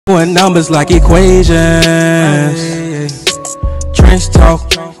with numbers like equations. Trench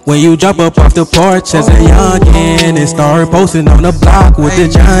talk. When you jump up off the porch as a youngin' and start posting on the block with the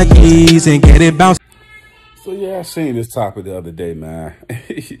junkies and get it bounced. So yeah, I seen this topic the other day, man.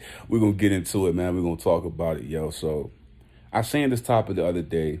 We're gonna get into it, man. We're gonna talk about it, yo. So I seen this topic the other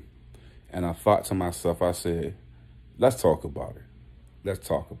day and I thought to myself, I said, let's talk about it. Let's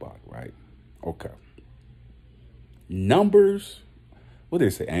talk about it, right? Okay. Numbers, what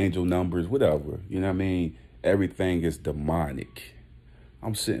they say, angel numbers, whatever. You know what I mean? Everything is demonic.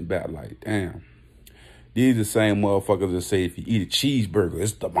 I'm sitting back like, damn. These are the same motherfuckers that say if you eat a cheeseburger,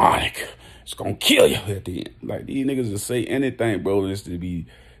 it's demonic. It's gonna kill you at the end. Like, these niggas that say anything, bro, just to be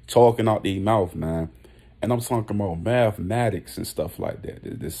talking out their mouth, man. And I'm talking about mathematics and stuff like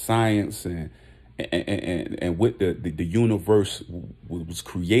that. The science and what the universe was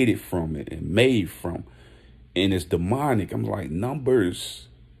created from it and made from. And it's demonic. I'm like, numbers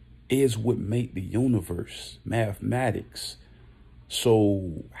is what make the universe. Mathematics.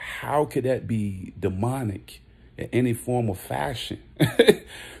 So how could that be demonic in any form of fashion?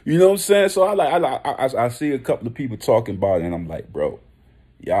 You know what I'm saying? So I see a couple of people talking about it and I'm like, bro,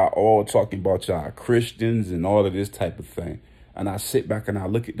 y'all all talking about y'all Christians and all of this type of thing. And I sit back and I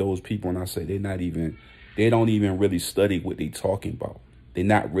look at those people and I say, they don't even really study what they talking about. They're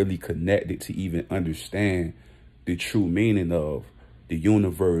not really connected to even understand the true meaning of the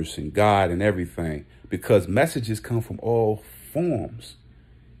universe and God and everything, because messages come from all forms.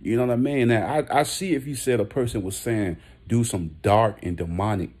 You know what I mean? Now, I see if you said a person was saying do some dark and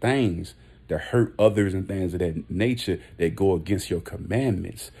demonic things that hurt others and things of that nature that go against your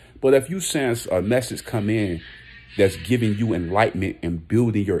commandments. But if you sense a message come in that's giving you enlightenment and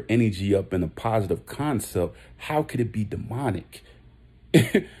building your energy up in a positive concept, how could it be demonic?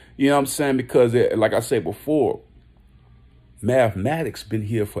 You know what I'm saying? Because like I said before, mathematics been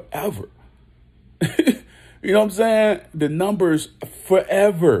here forever. You know what I'm saying? The numbers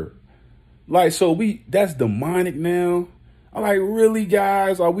forever. Like, so that's demonic now. I'm like, really,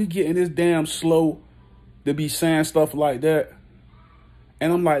 guys? Are we getting this damn slow to be saying stuff like that?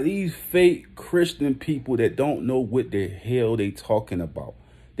 And I'm like, these fake Christian people that don't know what the hell they talking about.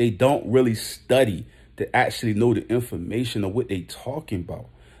 They don't really study to actually know the information of what they talking about.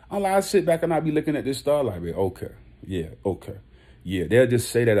 I'm like, I sit back and I be looking at this stuff like, okay, yeah, okay. Yeah, they'll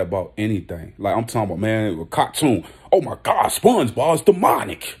just say that about anything. Like, I'm talking about, man, a cartoon. Oh, my God, SpongeBob's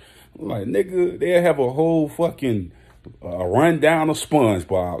demonic. I'm like, nigga, they'll have a whole fucking rundown of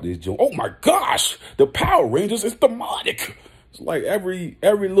SpongeBob out this joint. Oh, my gosh, the Power Rangers is demonic. It's like every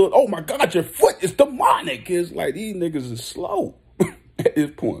little, oh, my God, your foot is demonic. It's like these niggas is slow at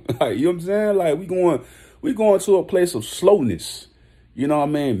this point. Like, you know what I'm saying? Like, we going to a place of slowness. You know what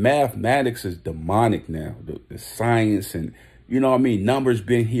I mean? Mathematics is demonic now. The science and, you know what I mean? Numbers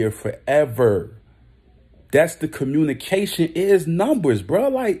been here forever. That's the communication is numbers, bro.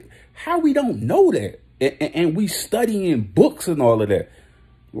 Like, how we don't know that? And we studying books and all of that.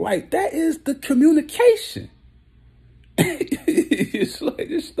 Like, that is the communication. It's like,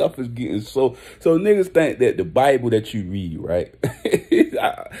 this stuff is getting so niggas think that the Bible that you read, right?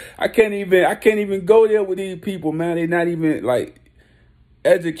 I can't even go there with these people, man. They're not even like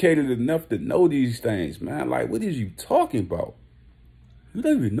educated enough to know these things, man. Like, what is you talking about? You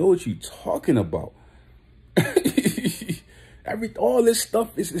don't even know what you're talking about. All this stuff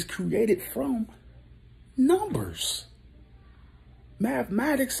is created from numbers,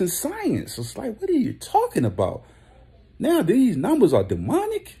 mathematics, and science. It's like, what are you talking about? Now these numbers are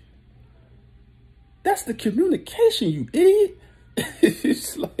demonic. That's the communication, you idiot.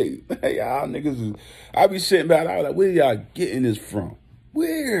 It's like, hey, y'all niggas, I be sitting back, I was like, where y'all getting this from?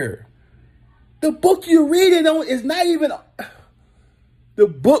 Where? The book you're reading on is not even... The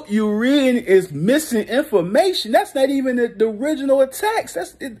book you read is missing information. That's not even the original text.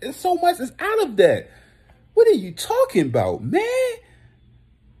 It's so much is out of that. What are you talking about, man?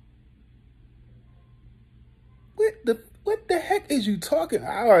 What the heck is you talking?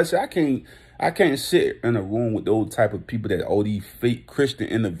 I can't sit in a room with those type of people that all these fake Christian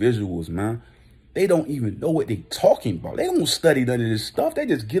individuals, man. They don't even know what they talking about. They don't study none of this stuff. They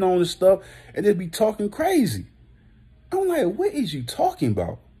just get on this stuff and they be talking crazy. I'm like, what is you talking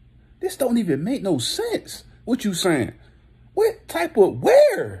about? This don't even make no sense. What you saying? What type of,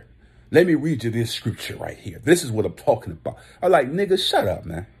 where? Let me read you this scripture right here. This is what I'm talking about. I'm like, nigga, shut up,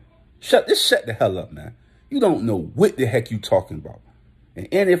 man. Shut the hell up, man. You don't know what the heck you talking about in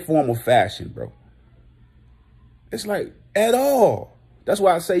any form of fashion, bro. It's like, at all. That's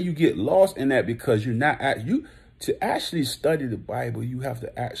why I say you get lost in that, because you're not to actually study the Bible, you have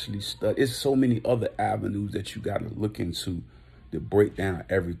to actually study. It's so many other avenues that you got to look into to break down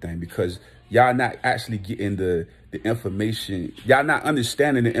everything, because y'all not actually getting the information. Y'all not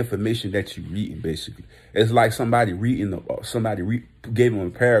understanding the information that you're reading, basically. It's like somebody reading, gave them a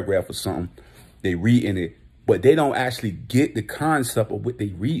paragraph or something. They reading it, but they don't actually get the concept of what they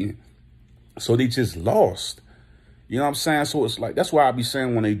reading. So they just lost. You know what I'm saying? So it's like, that's why I be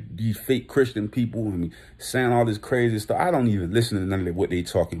saying when these fake Christian people and saying all this crazy stuff, I don't even listen to none of what they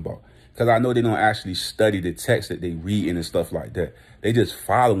talking about. Because I know they don't actually study the text that they reading and stuff like that. They just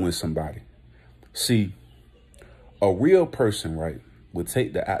following somebody. See, a real person, right, would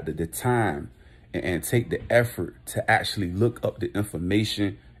take the time and take the effort to actually look up the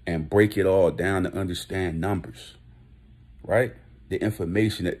information and break it all down to understand numbers, right? The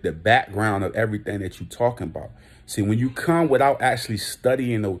information, the background of everything that you're talking about. See, when you come without actually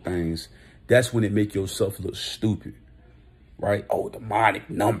studying those things, that's when it make yourself look stupid, right? Oh, demonic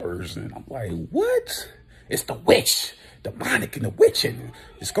numbers. And I'm like, what? It's the witch, demonic and the witch, and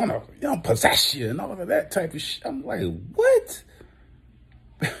it's gonna, possess you and all of that type of shit. I'm like, what?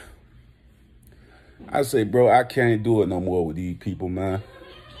 I say, bro, I can't do it no more with these people, man.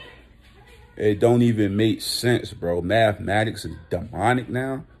 It don't even make sense, bro. Mathematics is demonic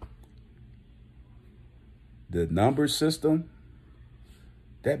now. The number system,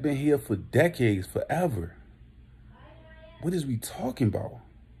 that been here for decades, forever. What is we talking about?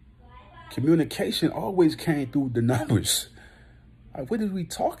 Communication always came through the numbers. Like, what is we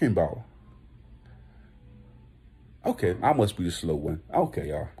talking about? Okay, I must be the slow one. Okay,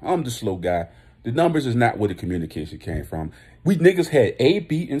 y'all. I'm the slow guy. The numbers is not where the communication came from. We niggas had A,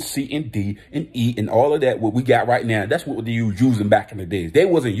 B, and C, and D, and E, and all of that, what we got right now. That's what they was using back in the days. They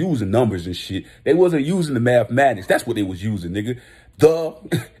wasn't using numbers and shit. They wasn't using the mathematics. That's what they was using, nigga.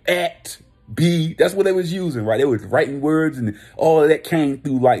 The, at, B, that's what they was using, right? They was writing words, and all of that came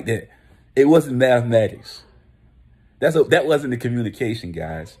through like that. It wasn't mathematics. That wasn't the communication,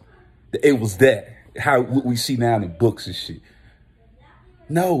 guys. It was that. What we see now in books and shit.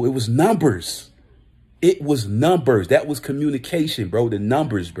 No, it was numbers. It was numbers. That was communication, bro. The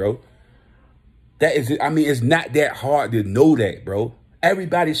numbers, bro. That is, I mean, it's not that hard to know that, bro.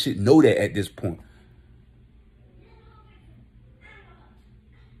 Everybody should know that at this point.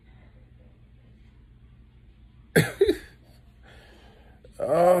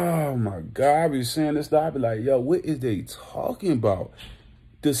 Oh my God, I be saying this stuff. I be like, yo, what is they talking about?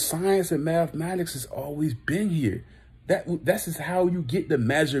 The science and mathematics has always been here. That's just how you get the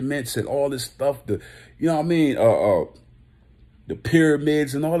measurements and all this stuff. You know what I mean? The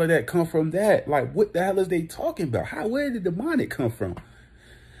pyramids and all of that come from that. Like, what the hell is they talking about? Where did the demonic come from?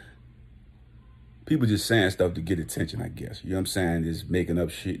 People just saying stuff to get attention, I guess. You know what I'm saying? Just making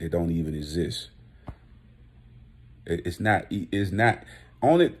up shit that don't even exist. It's not.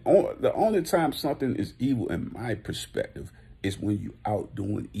 The only time something is evil, in my perspective, is when you out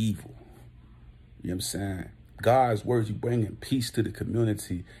doing evil. You know what I'm saying? God's words, you bringing peace to the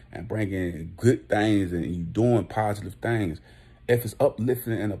community and bringing good things and you doing positive things. If it's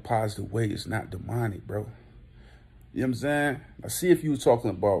uplifting in a positive way, it's not demonic, bro. You know what I'm saying? I see if you were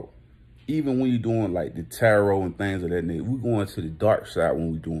talking about, even when you're doing like the tarot and things of that nature, we're going to the dark side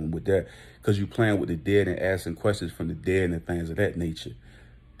when we're doing with that, because you're playing with the dead and asking questions from the dead and things of that nature.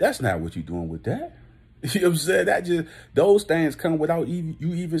 That's not what you're doing with that. You know what I'm saying? Those things come without you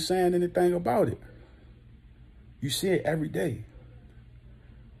even saying anything about it. You see it every day.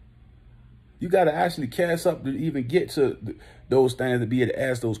 You got to actually cast up to even get to those things, to be able to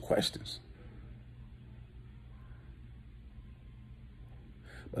ask those questions.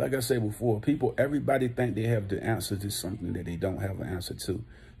 But like I said before, everybody think they have the answer to something that they don't have an answer to.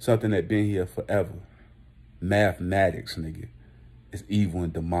 Something that been here forever. Mathematics, nigga. It's evil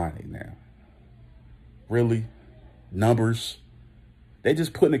and demonic now. Really? Numbers? They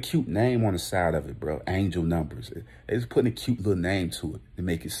just putting a cute name on the side of it, bro. Angel numbers. They just putting a cute little name to it to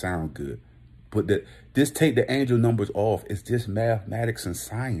make it sound good. But just take the angel numbers off. It's just mathematics and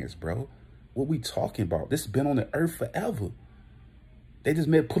science, bro. What we talking about? This has been on the earth forever. They just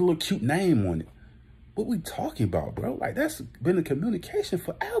put a little cute name on it. What we talking about, bro? Like, that's been a communication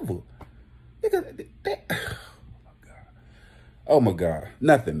forever. Nigga, oh my God.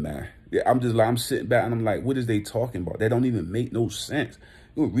 Nothing, man. Yeah, I'm sitting back and I'm like, what is they talking about? That don't even make no sense.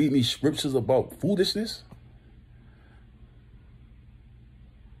 You gonna read me scriptures about foolishness?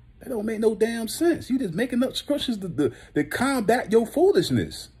 That don't make no damn sense. You just making up scriptures to combat your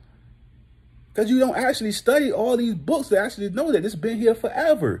foolishness. Because you don't actually study all these books to actually know that it's been here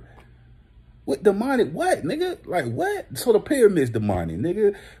forever. What demonic what, nigga? Like what? So the pyramids demonic,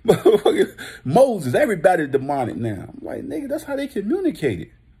 nigga. Moses, everybody demonic now. I'm like, nigga, that's how they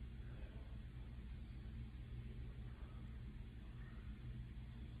communicated.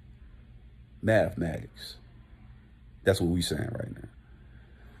 Mathematics. That's what we saying right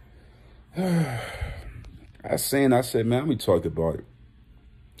now. I said, man, let me talk about it.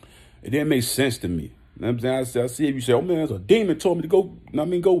 It didn't make sense to me. You know what I'm saying? I see if you say, oh man, there's a demon told me to go,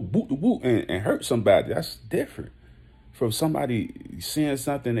 go boot the woot and hurt somebody. That's different from somebody seeing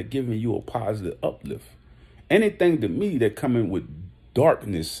something that giving you a positive uplift. Anything to me that coming with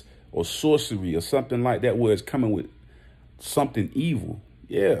darkness or sorcery or something like that, where it's coming with something evil.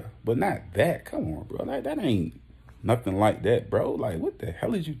 Yeah, but not that. Come on, bro. That ain't nothing like that, bro. Like, what the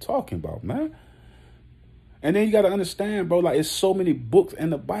hell is you talking about, man? And then you got to understand, bro, like, it's so many books in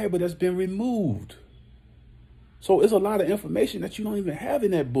the Bible that's been removed. So it's a lot of information that you don't even have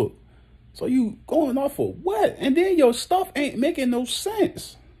in that book. So you going off of what? And then your stuff ain't making no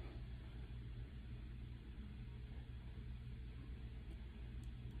sense.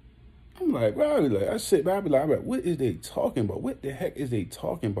 I'm like, bro, I sit back, I be like, what is they talking about? What the heck is they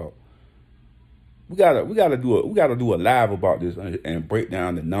talking about? We gotta do a live about this and break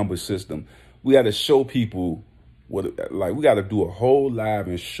down the number system. We gotta show people what, like, we gotta do a whole live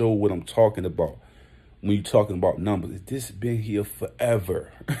and show what I'm talking about when you're talking about numbers. This has been here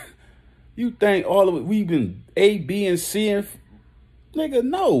forever. You think all of it, we've been A, B, and C, and nigga,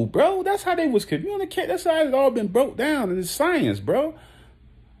 no, bro. That's how they was communicating. That's how it all been broke down in the science, bro.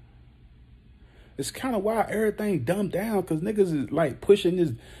 It's kind of why everything dumbed down, because niggas is like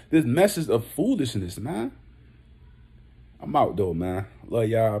pushing this message of foolishness, man. I'm out though, man. Love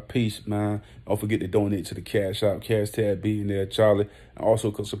y'all. Peace, man. Don't forget to donate to the Cash App, Tab Billionaire Charlie. And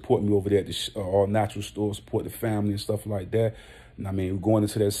also can support me over there at the All Natural Store. Support the family and stuff like that. And I mean, we're going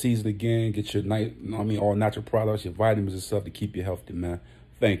into that season again. Get your all natural products, your vitamins and stuff to keep you healthy, man.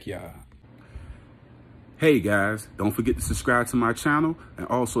 Thank y'all. Hey guys, don't forget to subscribe to my channel and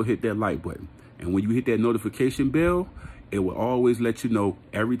also hit that like button. And when you hit that notification bell, it will always let you know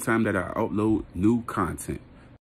every time that I upload new content.